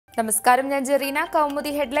നമസ്കാരം, ഞാൻ ജെറീന.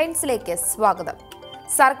 കൗമുദി ഹെഡ്ലൈൻസിലേക്ക് സ്വാഗതം.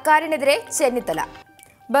 സർക്കാരിനെതിരെ ചെന്നിത്തല.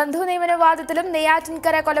 ബന്ധു നിയമനവാദത്തിലും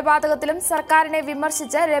നെയ്യാറ്റിൻകര കൊലപാതകത്തിലും സർക്കാരിനെ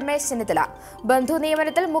വിമർശിച്ച് രമേശ് ചെന്നിത്തല. ബന്ധു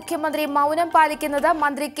നിയമനത്തിൽ മുഖ്യമന്ത്രി മൗനം പാലിക്കുന്നത്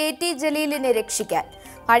മന്ത്രി കെ.ടി. ജലീലിനെ രക്ഷിക്കാൻ.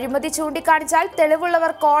 അഴിമതി ചൂണ്ടിക്കാണിച്ചാൽ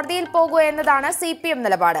തെളിവുള്ളവർ കോടതിയിൽ പോകുക എന്നതാണ് CPM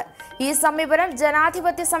നിലപാട്. ഈ സമീപനം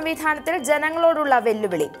ജനാധിപത്യ സംവിധാനത്തിൽ ജനങ്ങളോടുള്ള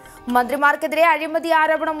വെല്ലുവിളി. മന്ത്രിമാർക്കെതിരെ അഴിമതി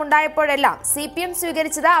ആരോപണം ഉണ്ടായപ്പോഴെല്ലാം CPM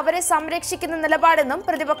സ്വീകരിച്ചത് അവരെ സംരക്ഷിക്കുന്ന നിലപാടെന്നും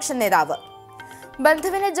പ്രതിപക്ഷ നേതാവ്.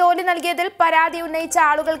 ബന്ധുവിന് ജോലി നൽകിയതിൽ പരാതി ഉന്നയിച്ച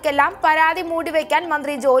ആളുകൾക്കെല്ലാം പരാതി മൂടിവെക്കാൻ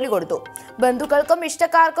മന്ത്രി ജോലി കൊടുത്തു. ബന്ധുക്കൾക്കും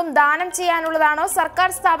ഇഷ്ടക്കാർക്കും ദാനം ചെയ്യാനുള്ളതാണോ സർക്കാർ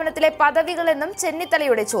സ്ഥാപനത്തിലെ പദവികളെന്നും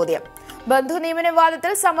ചെന്നിത്തലയുടെ ചോദ്യം. ബന്ധു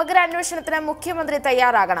നിയമനവാദത്തിൽ സമഗ്ര അന്വേഷണത്തിന് മുഖ്യമന്ത്രി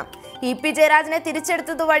തയ്യാറാകണം. EP ജയരാജനെ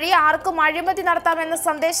തിരിച്ചെടുത്തതുവഴി ആർക്കും അഴിമതി നടത്താമെന്ന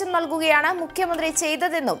സന്ദേശം നൽകുകയാണ് മുഖ്യമന്ത്രി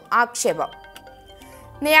ചെയ്തതെന്നും ആക്ഷേപം.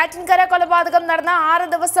 നെയ്യാറ്റിൻകര കൊലപാതകം നടന്ന 6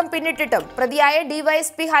 ദിവസം പിന്നിട്ടിട്ടും പ്രതിയായ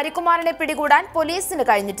DYSP ഹരികുമാറിനെ പിടികൂടാൻ പോലീസിന്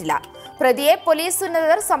കഴിഞ്ഞിട്ടില്ല. പ്രതിയെ പോലീസ്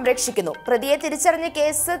ഉന്നതർ സംരക്ഷിക്കുന്നു. പ്രതിയെ തിരിച്ചറിഞ്ഞ്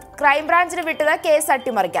കേസ് ക്രൈംബ്രാഞ്ചിന് വിട്ടത് കേസ്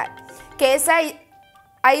അട്ടിമറിക്കാൻ. കേസ്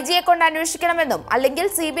IG കൊണ്ട് അന്വേഷിക്കണമെന്നും അല്ലെങ്കിൽ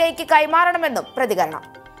CBIക്ക് കൈമാറണമെന്നും പ്രതികരണം.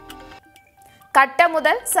 കട്ട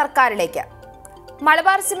മുതൽ സർക്കാരിലേക്ക്.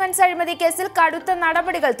 മലബാർ സിമന്റ്സ് അഴിമതി കേസിൽ കടുത്ത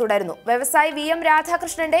നടപടികൾ തുടരുന്നു. വ്യവസായി VM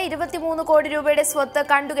രാധാകൃഷ്ണന്റെ 23 കോടി രൂപയുടെ സ്വത്ത്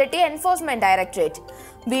കണ്ടുകെട്ടി എൻഫോഴ്സ്മെന്റ് ഡയറക്ടറേറ്റ്.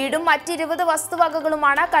 വീടും മറ്റ് 20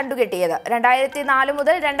 വസ്തുവകകളുമാണ് കണ്ടുകെട്ടിയത്. 2004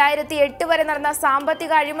 മുതൽ 2008 വരെ നടന്ന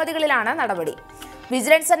സാമ്പത്തിക അഴിമതികളിലാണ് നടപടി.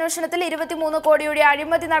 വിജിലൻസ് അന്വേഷണത്തിൽ 23 കോടിയുടെ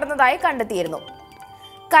അഴിമതി നടന്നതായി കണ്ടെത്തിയിരുന്നു.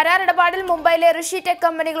 കരാർ ഇടപാടിൽ മുംബൈയിലെ ഋഷി ടെക്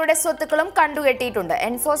കമ്പനികളുടെ സ്വത്തുക്കളും കണ്ടുകെട്ടിയിട്ടുണ്ട്.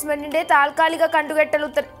 എൻഫോഴ്സ്മെന്റിന്റെ താൽക്കാലിക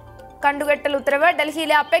കണ്ടുകെട്ടൽ ഉത്തരവ്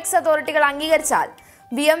ഡൽഹിയിലെ അപെക്സ് അതോറിറ്റികൾ അംഗീകരിച്ചാൽ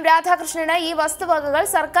VM രാധാകൃഷ്ണന് ഈ വസ്തുവകകൾ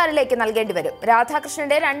സർക്കാരിലേക്ക് നൽകേണ്ടി വരും.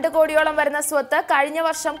 രാധാകൃഷ്ണന്റെ 2 കോടിയോളം വരുന്ന സ്വത്ത് കഴിഞ്ഞ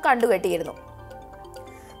വർഷം കണ്ടുകെട്ടിയിരുന്നു.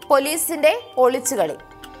 പോലീസിന്റെ ഒളിച്ചുകളി.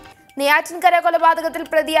 നെയ്യാറ്റിൻകര കൊലപാതകത്തിൽ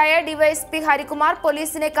പ്രതിയായ DYSP ഹരികുമാർ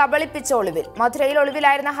പോലീസിനെ കബളിപ്പിച്ച ഒളിവിൽ. മധുരയിൽ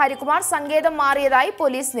ഒളിവിലായിരുന്ന ഹരികുമാർ സങ്കേതം മാറിയതായി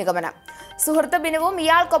പോലീസ് നിഗമനം. സുഹൃത്ത് ബിനുവും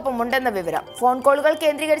ഇയാൾക്കൊപ്പം ഉണ്ടെന്ന വിവരം. ഫോൺ കോളുകൾ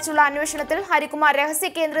കേന്ദ്രീകരിച്ചുള്ള അന്വേഷണത്തിൽ ഹരികുമാർ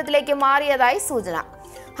രഹസ്യ കേന്ദ്രത്തിലേക്ക് മാറിയതായി സൂചന.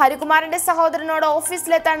 ഹരികുമാറിന്റെ സഹോദരനോട്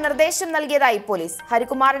ഓഫീസിലെത്താൻ നിർദ്ദേശം നൽകിയതായി പോലീസ്.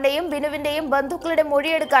 ഹരികുമാറിന്റെയും ബിനുവിന്റെയും ബന്ധുക്കളുടെ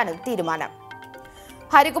മൊഴിയെടുക്കാനും തീരുമാനം.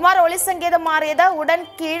 ഹരികുമാർ ഒളിസങ്കേതം മാറിയത് ഉടൻ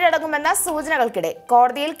കീഴടങ്ങുമെന്ന സൂചനകൾക്കിടെ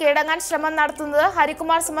കോടതിയിൽ കീഴടങ്ങാൻ ശ്രമം നടത്തുന്നത്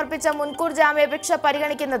ഹരികുമാർ സമർപ്പിച്ച മുൻകൂർ ജാമ്യാപേക്ഷ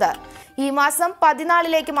പരിഗണിക്കുന്നത് ഈ മാസം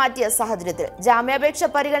 14 മാറ്റിയ സാഹചര്യത്തിൽ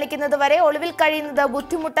ജാമ്യാപേക്ഷ പരിഗണിക്കുന്നത് വരെ ഒളിവിൽ കഴിയുന്നത്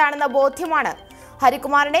ബുദ്ധിമുട്ടാണെന്ന ബോധ്യമാണ്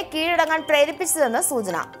ഹരികുമാറിനെ കീഴടങ്ങാൻ പ്രേരിപ്പിച്ചതെന്ന്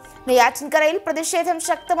സൂചന. നെയ്യാറ്റിൻകരയിൽ പ്രതിഷേധം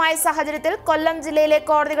ശക്തമായ സാഹചര്യത്തിൽ കൊല്ലം ജില്ലയിലെ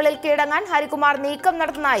കോടതികളിൽ കീഴടങ്ങാൻ ഹരികുമാർ നീക്കം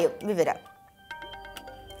നടത്തുന്നതായും വിവരം.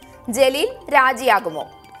 ജലീൽ രാജിയാകുമോ?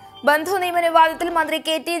 ബന്ധു നിയമനവാദത്തിൽ മന്ത്രി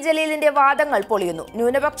KT ജലീലിന്റെ വാദങ്ങൾ പൊളിയുന്നു.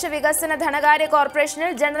 ന്യൂനപക്ഷ വികസന ധനകാര്യ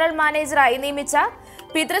കോർപ്പറേഷനിൽ ജനറൽ മാനേജറായി നിയമിച്ച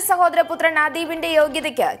പിതൃ സഹോദരപുത്രൻ അദീബിന്റെ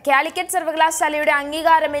യോഗ്യതയ്ക്ക് കാലിക്കറ്റ് സർവകലാശാലയുടെ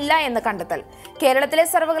അംഗീകാരമില്ല എന്ന് കണ്ടെത്തൽ. കേരളത്തിലെ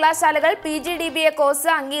സർവകലാശാലകൾ PGDBA കോഴ്സ്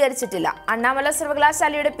അംഗീകരിച്ചിട്ടില്ല. അണ്ണാമല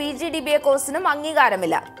സർവകലാശാലയുടെ PGDBA കോഴ്സിനും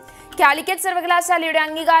അംഗീകാരമില്ല. കാലിക്കറ്റ് സർവകലാശാലയുടെ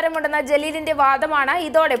അംഗീകാരമുണ്ടെന്ന ജലീലിന്റെ വാദമാണ്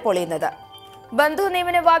ഇതോടെ പൊളിയുന്നത്. ബന്ധു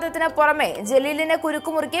നിയമനവാദത്തിന് പുറമെ ജലീലിനെ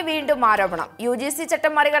കുരുക്കുമുറുക്കി വീണ്ടും ആരോപണം. UGC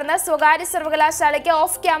ചട്ടം മറികടന്ന് സ്വകാര്യ സർവകലാശാലയ്ക്ക്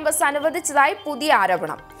ഓഫ് ക്യാമ്പസ് അനുവദിച്ചതായി പുതിയ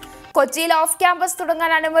ആരോപണം. കൊച്ചിയിൽ ഓഫ് ക്യാമ്പസ്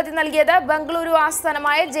തുടങ്ങാൻ അനുമതി നൽകിയത് ബംഗളൂരു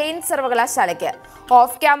ആസ്ഥാനമായ ജെയിൻ സർവകലാശാലയ്ക്ക്.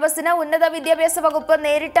 ഓഫ് ക്യാമ്പസിന് ഉന്നത വിദ്യാഭ്യാസ വകുപ്പ്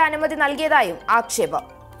നേരിട്ട് അനുമതി നൽകിയതായും ആക്ഷേപം.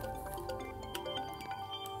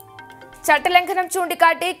 ചട്ടലംഘനം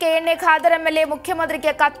ചൂണ്ടിക്കാട്ടി KNA ഖാദർ MLA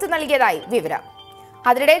മുഖ്യമന്ത്രിക്ക് കത്ത് നൽകിയതായി വിവരം.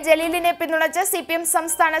 അതിനിടെ ജലീലിനെ പിന്തുണച്ച് CPM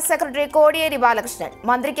സംസ്ഥാന സെക്രട്ടറി കോടിയേരി ബാലകൃഷ്ണൻ.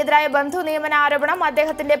 മന്ത്രിക്കെതിരായ ബന്ധു നിയമന ആരോപണം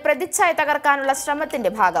അദ്ദേഹത്തിന്റെ പ്രതിച്ഛായ തകർക്കാനുള്ള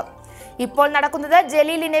ശ്രമത്തിന്റെ ഭാഗം. ഇപ്പോൾ നടക്കുന്നത്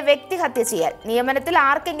ജലീലിനെ വ്യക്തിഹത്യ ചെയ്യൽ. നിയമനത്തിൽ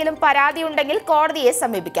ആർക്കെങ്കിലും പരാതിയുണ്ടെങ്കിൽ കോടതിയെ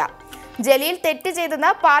സമീപിക്കാം. ജലീൽ തെറ്റ്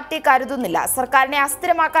ചെയ്തെന്ന് പാർട്ടി കരുതുന്നില്ല. സർക്കാരിനെ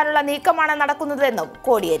അസ്ഥിരമാക്കാനുള്ള നീക്കമാണ് നടക്കുന്നതെന്നും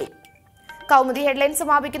കോടിയേരി. കൗമുദി ഹെഡ്ലൈൻ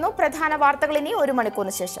സമാപിക്കുന്നു. പ്രധാന വാർത്തകൾ ഇനി 1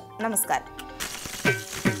 മണിക്കൂറിന് ശേഷം. നമസ്കാരം.